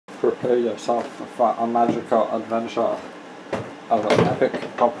prepare yourself for a magical adventure of epic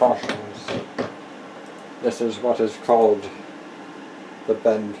proportions. This is what is called the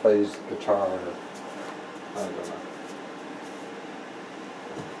Ben Plays Guitar. I don't know.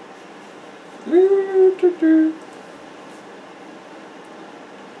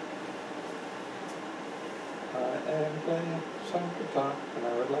 I am playing some guitar and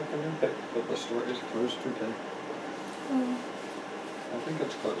I would like a new pick, but the store is closed today. I think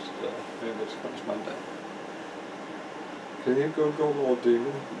it's closed today. Maybe it's closed Monday. Can you go Little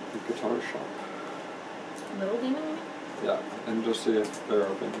Demon, the guitar shop? Little Demon, you mean? Yeah, and just see if they're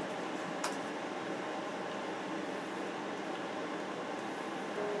open.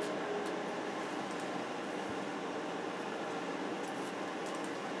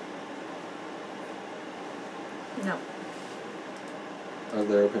 No. Are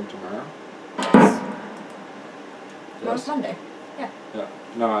they open tomorrow? Yes. Tomorrow's Yes. Monday. Yeah. Yeah.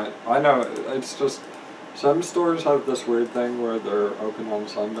 No, I know. It's just some stores have this weird thing where they're open on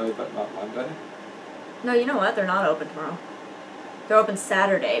Sunday but not Monday. No, you know what? They're not open tomorrow. They're open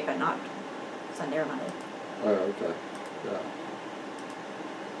Saturday, but not Sunday or Monday. Oh, okay. Yeah.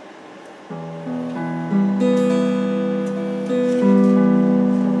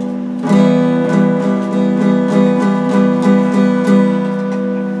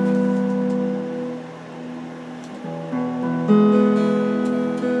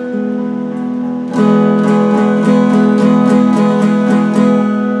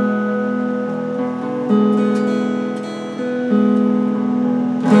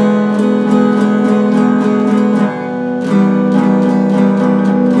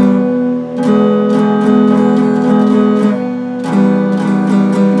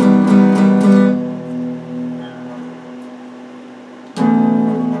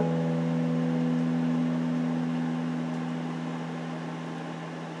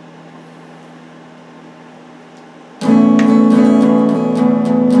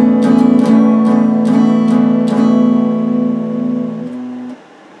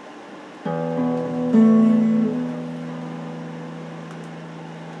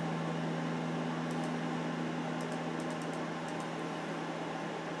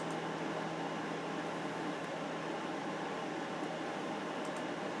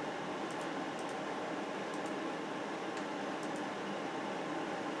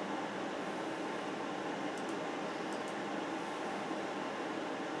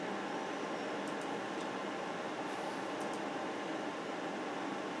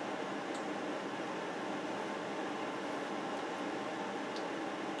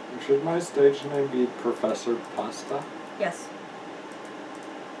 Should my stage name be Professor Pasta? Yes.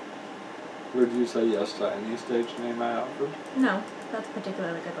 Would you say yes to any stage name I offered? No, that's a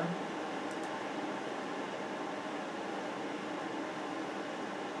particularly good one.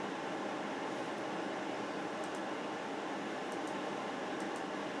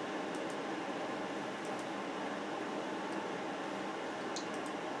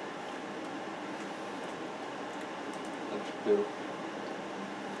 Let's do.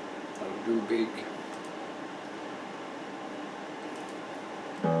 That'll do big.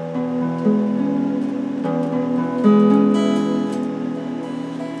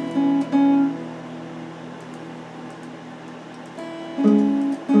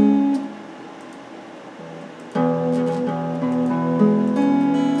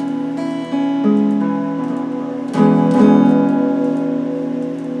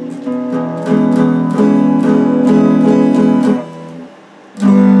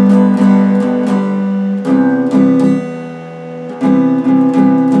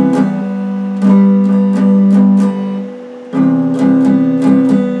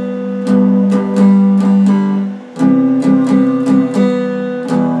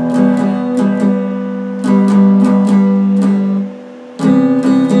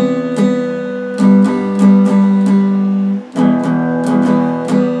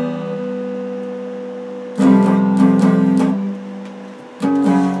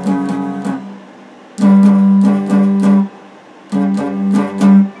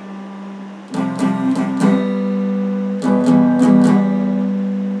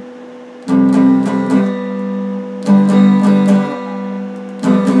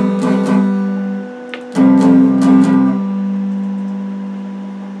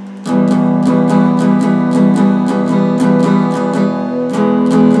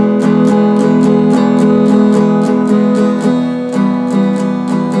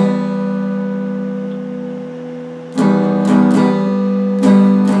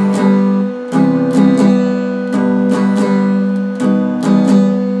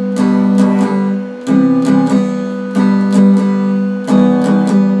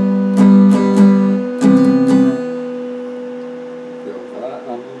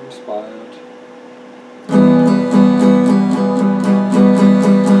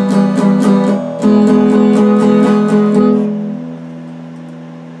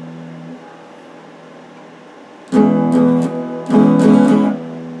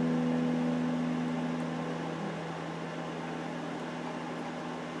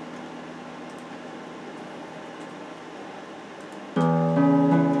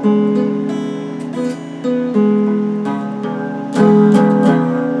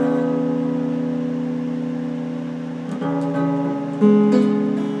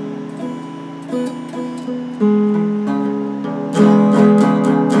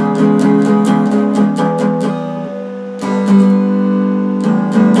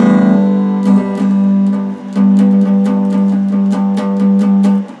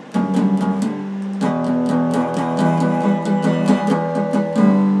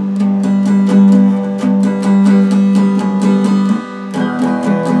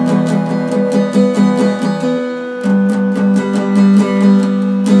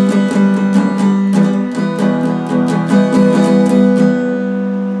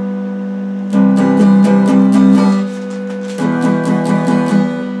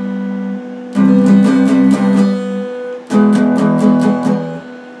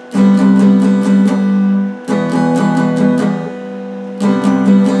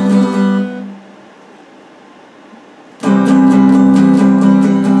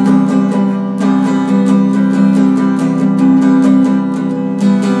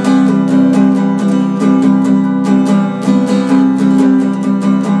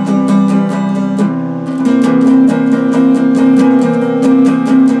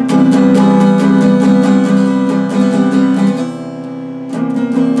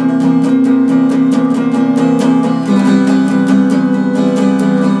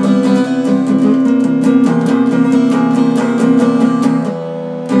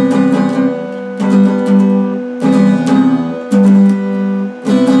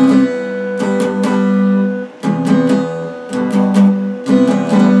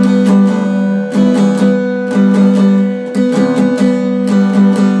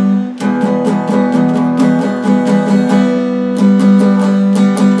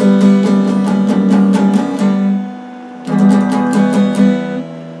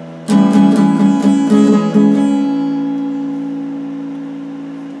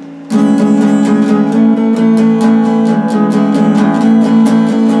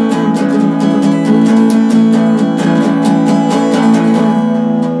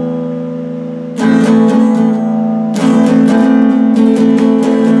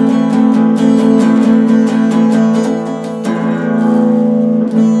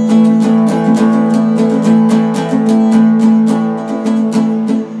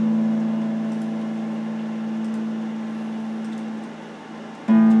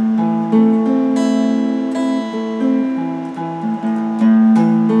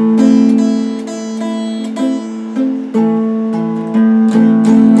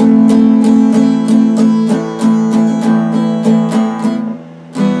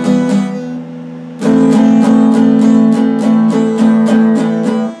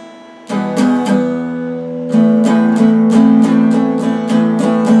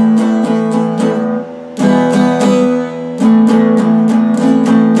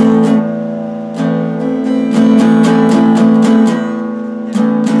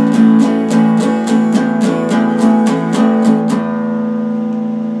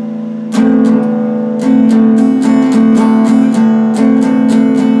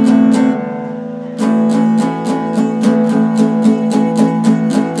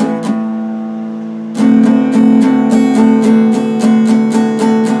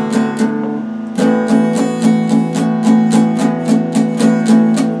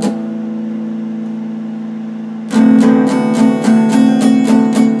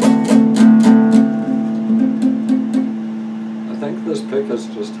 this pick has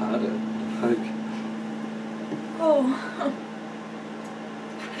just had it. Like, Oh.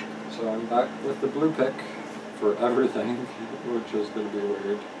 so I'm back with the blue pick for everything, which is going to be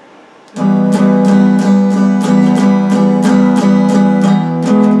weird.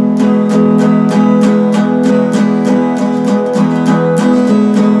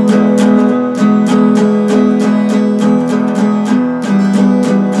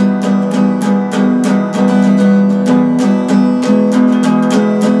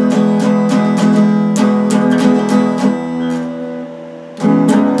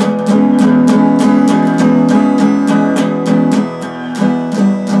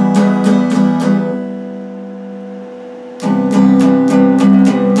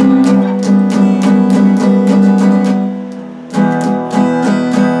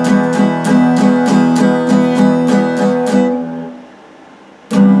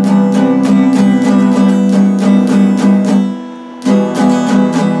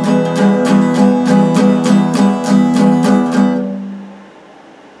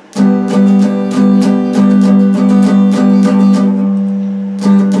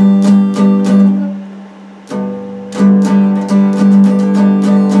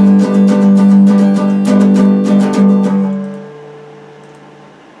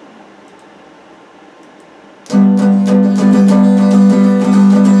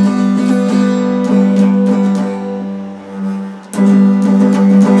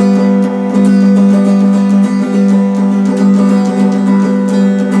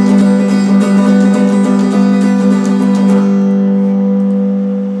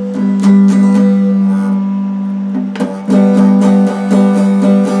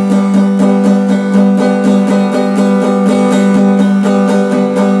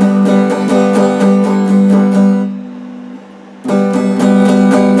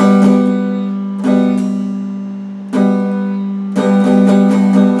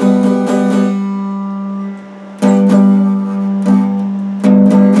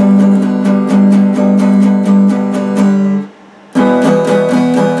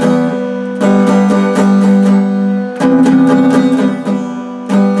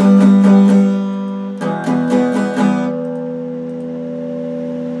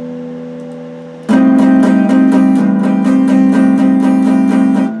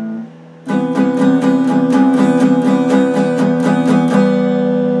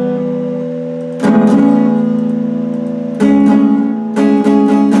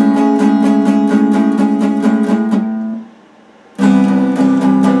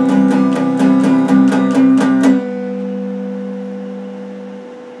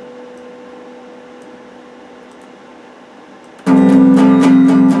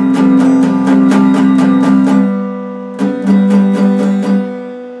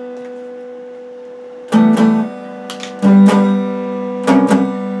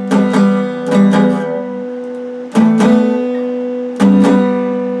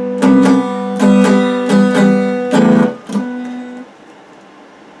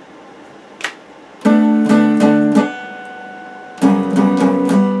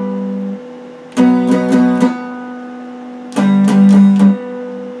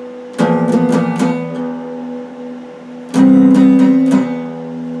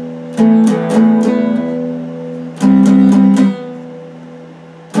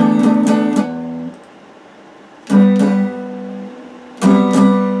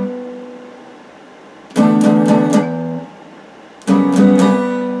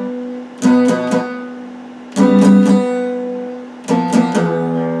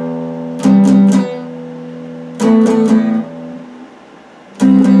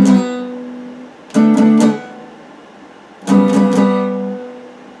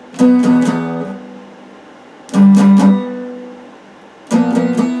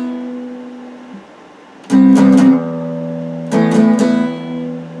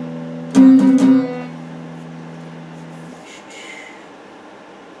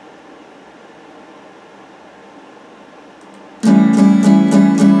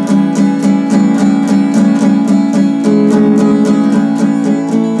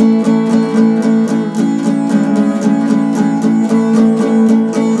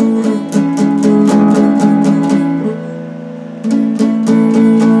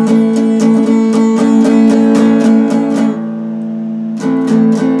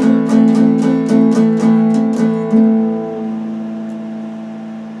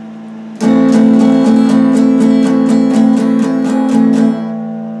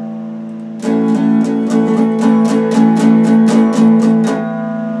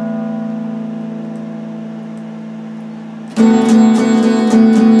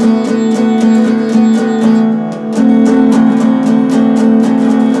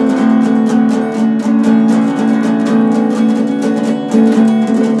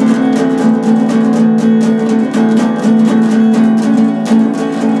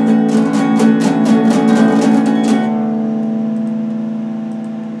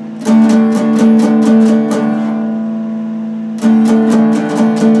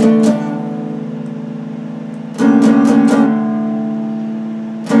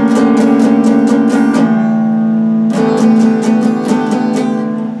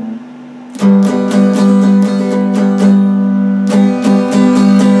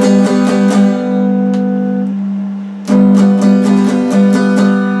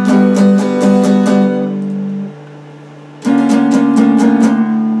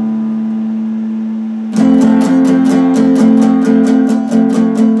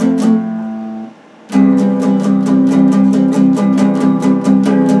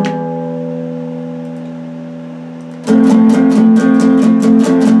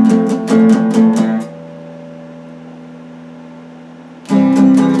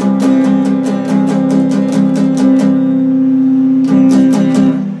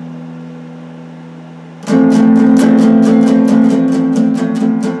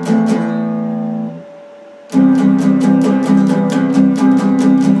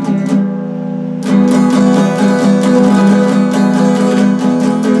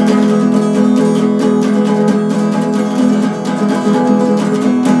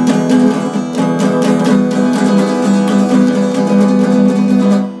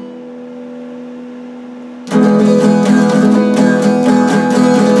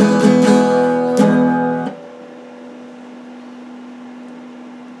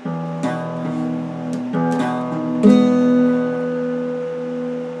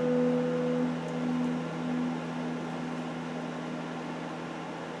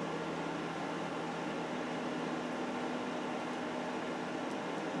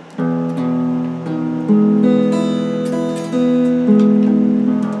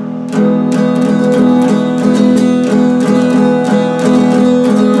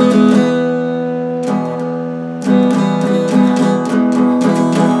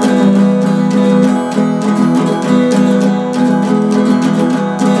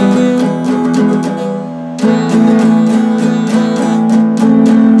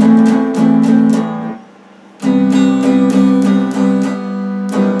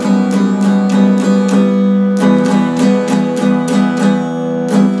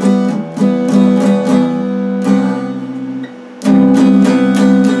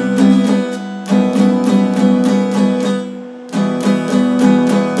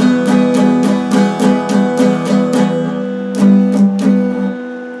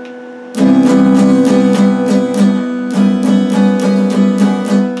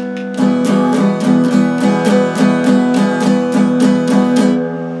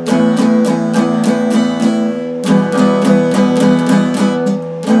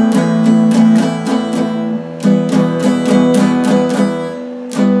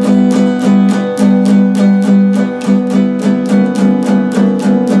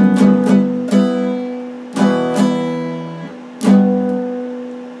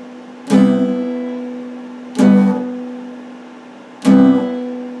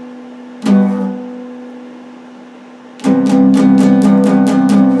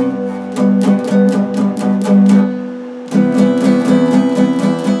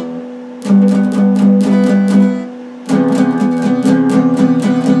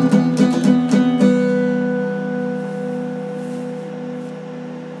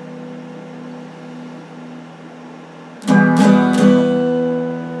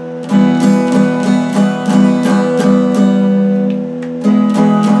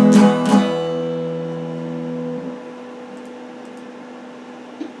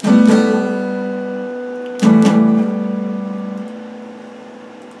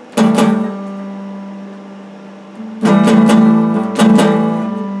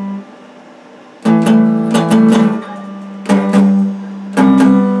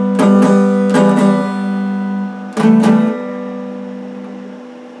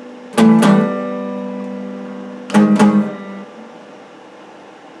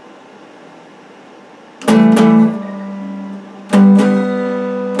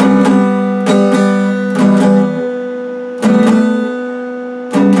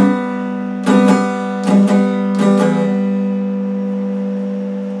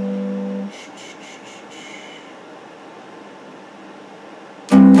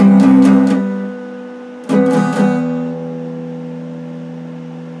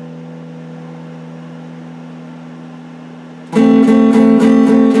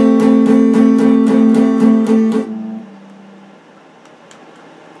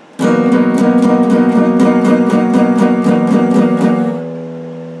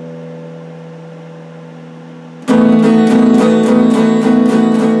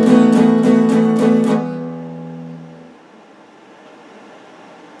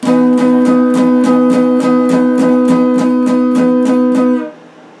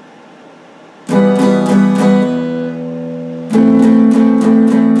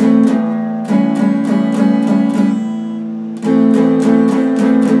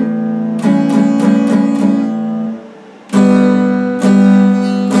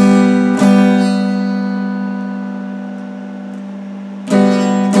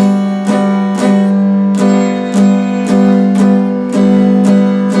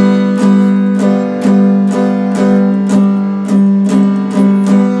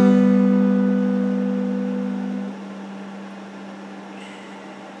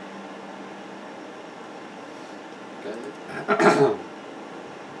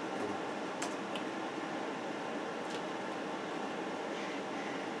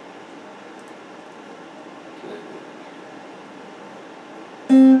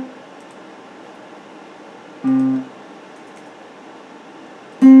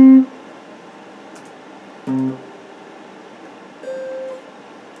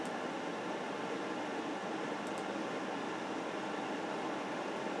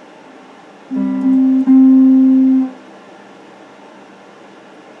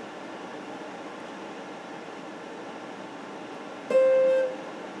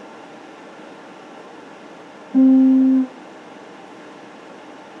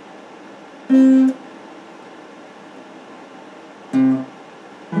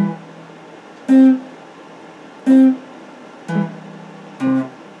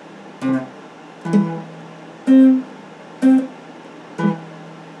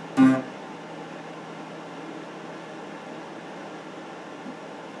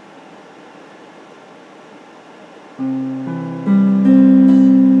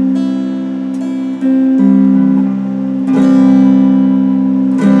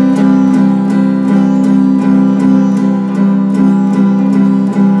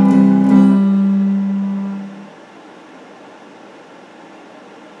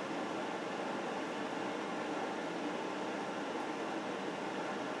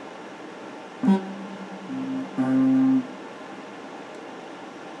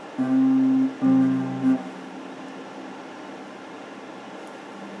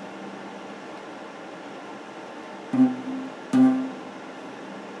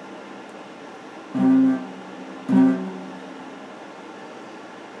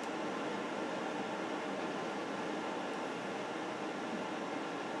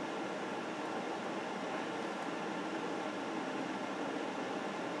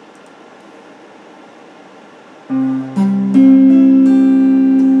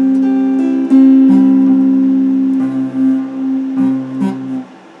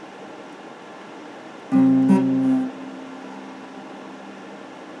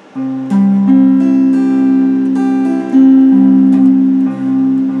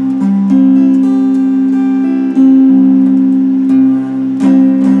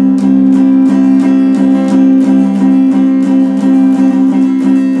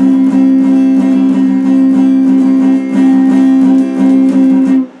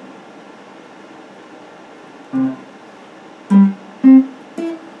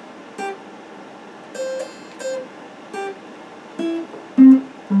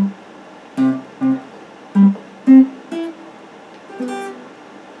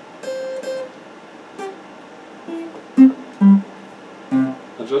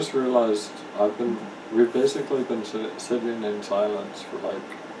 I just realised we've basically been sitting in silence for like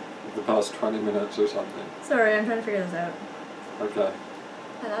the past 20 minutes or something. Sorry, I'm trying to figure this out. Okay.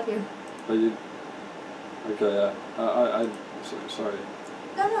 I love you. But you... Okay, yeah. Sorry.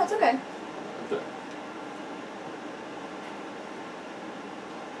 No, it's okay. Okay.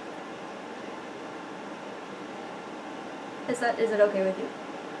 Is it okay with you?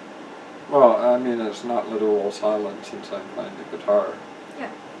 Well, I mean, it's not literal silence since I'm playing the guitar. Yeah.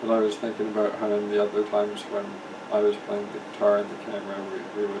 But I was thinking about how in the other times when I was playing the guitar and the camera,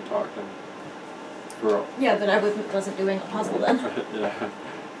 we would talk and... Yeah, but I wasn't doing a puzzle then. Yeah.